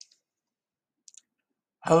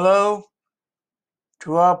Hello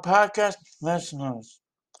to our podcast listeners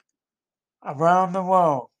around the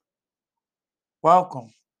world.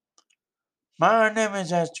 Welcome. My name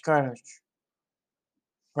is Esther Curtis,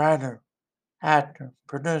 writer, actor,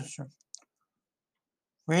 producer,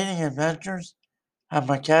 reading adventures at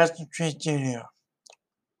my Castle Tree Studio.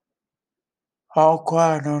 All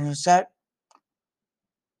quiet on the set.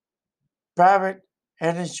 Private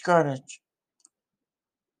Eddie Scottish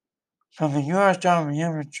from the U.S. Army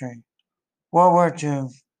Infantry, World War II,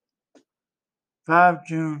 5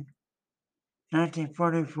 June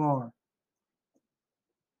 1944.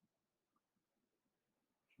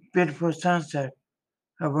 Beautiful sunset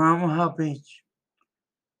over Omaha Beach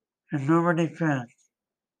in Normandy, France.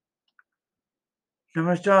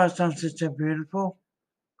 Never saw a sunset so beautiful.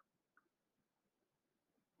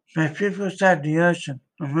 My feet were beside the ocean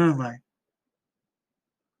in moonlight.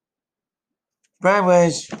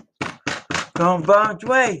 Driveways going Bond's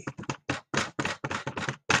way.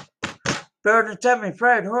 Bird and set me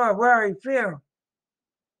afraid, horror, worry, fear.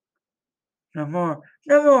 No more,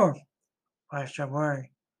 no more. Why should I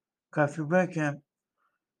worry? Coffee break camp.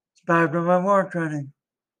 Inspired by my war training.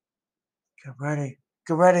 Get ready,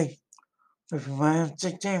 get ready. With my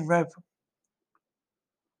M16 rifle.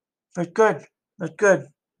 But good, but good.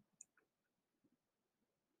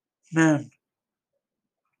 Men.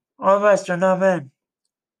 All of us are now men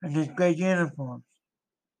in these great uniforms.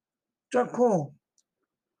 So cool.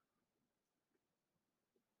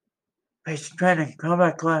 Basic training,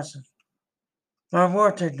 combat classes. Learn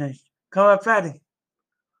war techniques, combat fighting.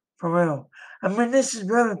 For real. I mean, this is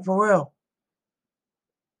really for real.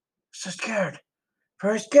 So scared.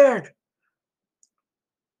 Very scared.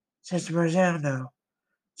 Since Rosando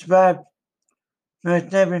survived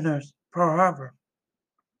North Navy nurse, Pearl Harbor.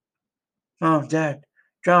 Mom, Dad,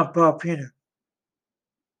 John, Paul, Peter.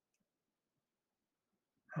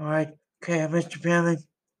 Alright, okay, I missed your family.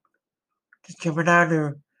 Just coming out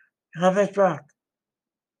here. And I miss Rock.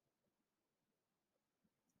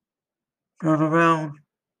 Going around.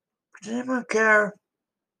 Does anyone care?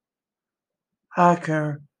 I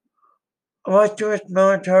care. I watch U.S.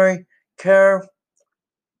 military care.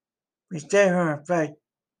 We stay here and fight.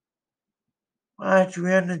 Why don't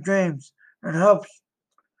we end the dreams and hopes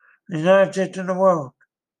of the United States and the world?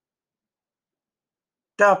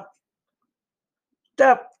 Stop!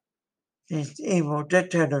 Stop! These evil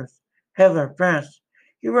dictators. Hitler, France,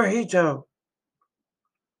 Hirohito.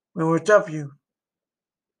 We will stop you.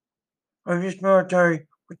 Our U.S. military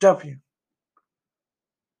will stop you.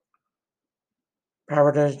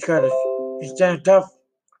 Paradise Curtis. You stand tough.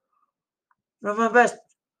 Do my best.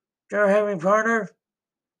 You're having partner.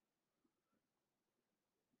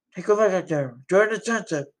 Take a look at them. Enjoy the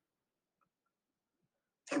sunset.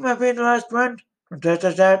 Think about being the last one. Protect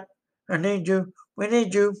us out. I need you. We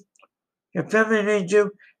need you. Your family needs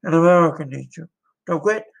you. And America needs you. Don't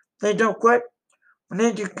quit. Please don't quit. We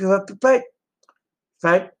need you to give up the fight.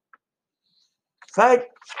 Fight. Fight.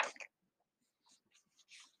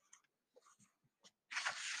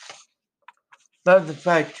 Love the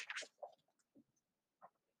fight.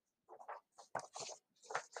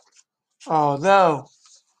 Although,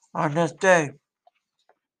 on this day,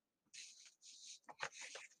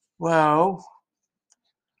 well,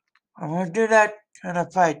 I want to do that kind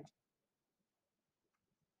of fight.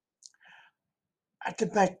 I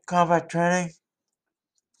did my combat training.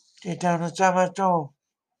 Deep down inside my soul.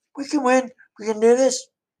 We can win. We can do this.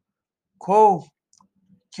 Cool.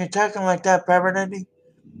 You're talking like that, Pepperoni.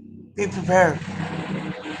 Be prepared.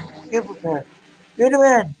 Be prepared. You're the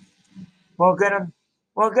man. We'll get him.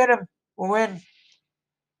 We'll get him. We'll win.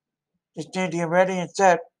 Just need to get ready and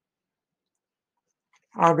set.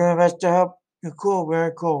 I'll do my best to help. You're cool.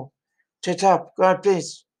 Very cool. Stay tough. God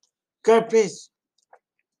peace. God peace.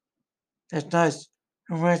 That's nice.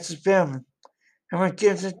 Everyone has family. Everyone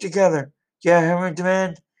keeps it together. Yeah, everyone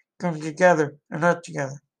demand comes together and not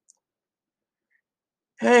together.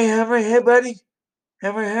 Hey, Henry. Hey, buddy.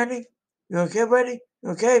 Henry, honey. You okay, buddy?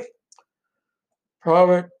 You okay?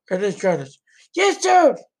 Robert, it is Curtis. Yes,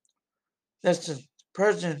 sir. Listen,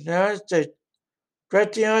 President of the United States,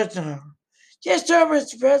 Dwight D. Eisenhower. Yes, sir,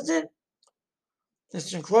 Mr. President.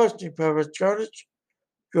 Listen closely, Private Curtis.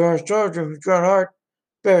 You are a soldier who's got heart,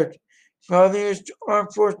 spirit, and all the U.S.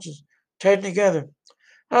 armed forces tied together.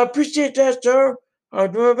 I appreciate that, sir. I'll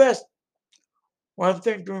do my best. One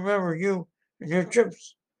thing to remember, you and your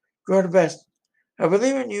troops, you're the best. I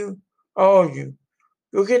believe in you, all of you.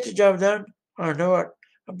 You'll get the job done. I know it.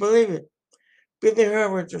 I believe it. Be the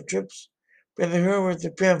hero with your troops. Be the hero with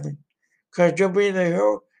your family. Because you'll be the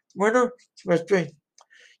hero winner to my street.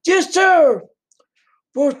 Yes, sir!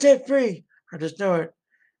 Won't set free. I just know it.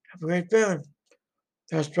 Have a great feeling.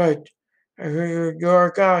 That's right. I hear you're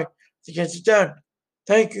a guy that gets it done.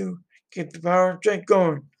 Thank you. Keep the power and strength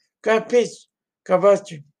going. God peace. God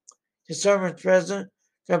bless you. Yes, sir, Mr. President.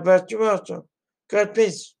 God bless you also. God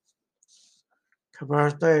peace. Couple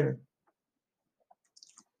hours later.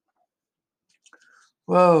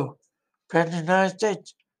 Whoa. President of the United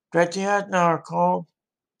States. Dwight D. Eisenhower called.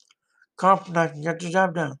 Confident I can get the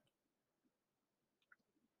job done.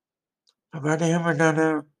 I've got a hammer down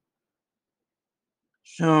there.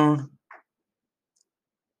 Soon.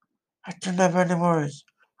 I shouldn't have any worries.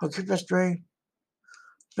 I'll keep us straight.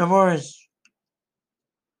 No worries.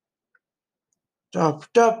 Stop.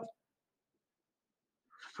 Stop.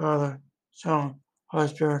 Father, Son, Holy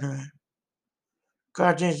Spirit, amen.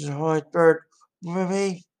 God, Jesus, Holy Spirit, with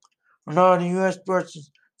me and all the U.S. forces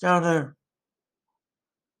down there.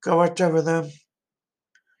 God, watch over them.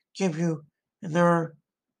 Keep you in their,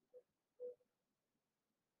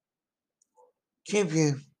 keep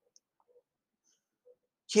you,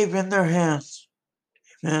 keep in their hands.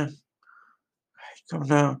 Amen. Come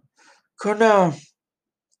down. Come down.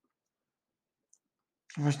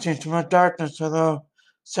 I'm seeing too much darkness, although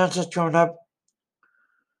sun's just coming up.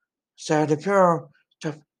 Side the pure,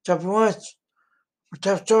 tough once. A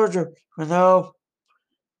tough soldier. You know,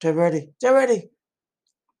 stay ready. Stay ready.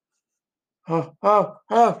 Oh.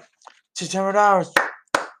 $600.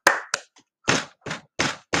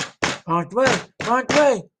 On its way. On its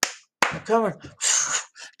way. I'm coming.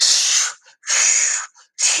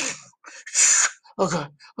 Oh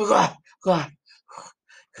God. Oh God. God.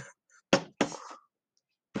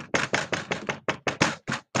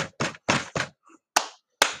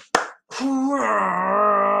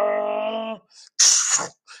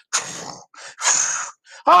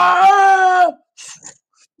 Ah!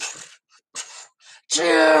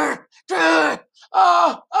 Cheer! Cheer!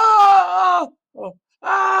 Ah! Ah! Oh!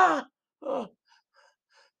 Ah! Oh!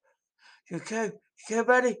 You okay? You okay,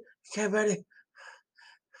 buddy? You okay, buddy?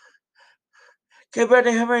 Okay,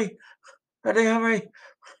 buddy, Henry? Buddy, Henry?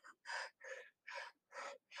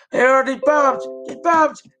 Hey, are these bombs! These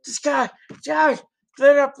bombs! This guy!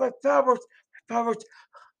 Clean up my powers!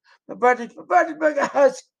 My buddy, my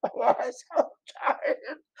guys! My guys! I'm dying!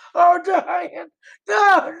 I'm dying!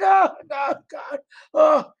 No, God!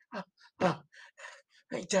 Oh! Oh!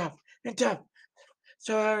 Hang tough!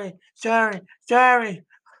 Sorry!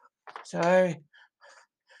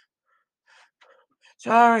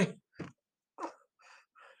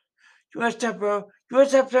 You messed up, bro. You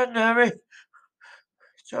messed up something, Henry.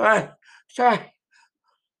 Sorry.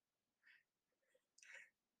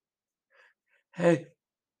 Hey.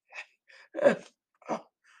 Hey.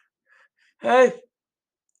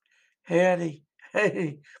 Hey, Eddie.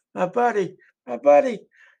 Hey. My buddy.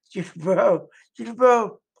 You bro. You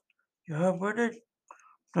hard-worded?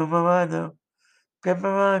 No, my mind, though. Get my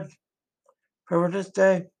mind. Remember this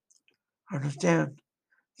day? Understand.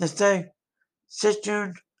 This day, 6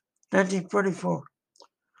 June, 1944.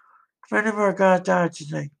 Many of our guys died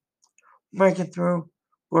today. Making through.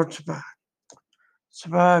 Word survive.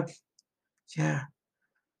 Survive. Yeah.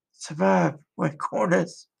 Survive. Wait,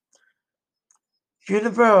 corners. You the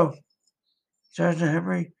bro. Sergeant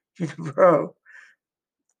Henry, you the bro.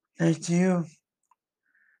 Thanks to you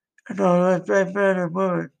and all those brave men and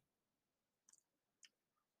women.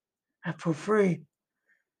 And for free,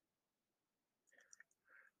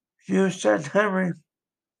 you, Sergeant Henry,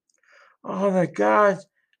 all the guys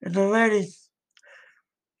and the ladies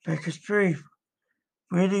make us free.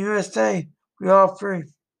 We in the USA, we all free.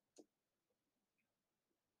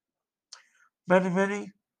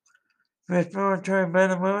 Many U.S. military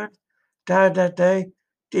men and women died that day,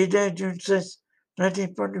 D-Day, June 6,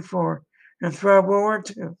 1944, and throughout World War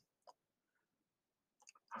II.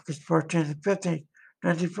 August 14th and 15th,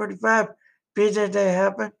 1945, B-Day Day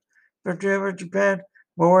happened, victory over Japan,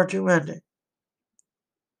 World War II ended.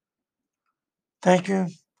 Thank you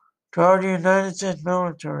to all the United States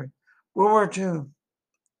military, World War II,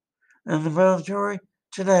 and the military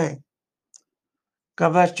today. God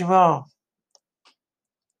bless you all.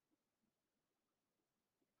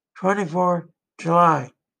 24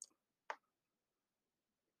 July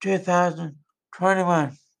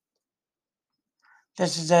 2021.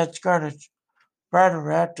 This is Ed Scarlett,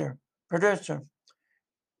 writer, actor, producer,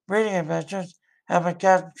 reading adventures at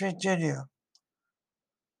McCaslin Street Studio.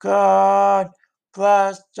 God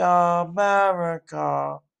bless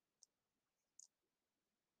America.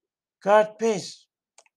 God peace.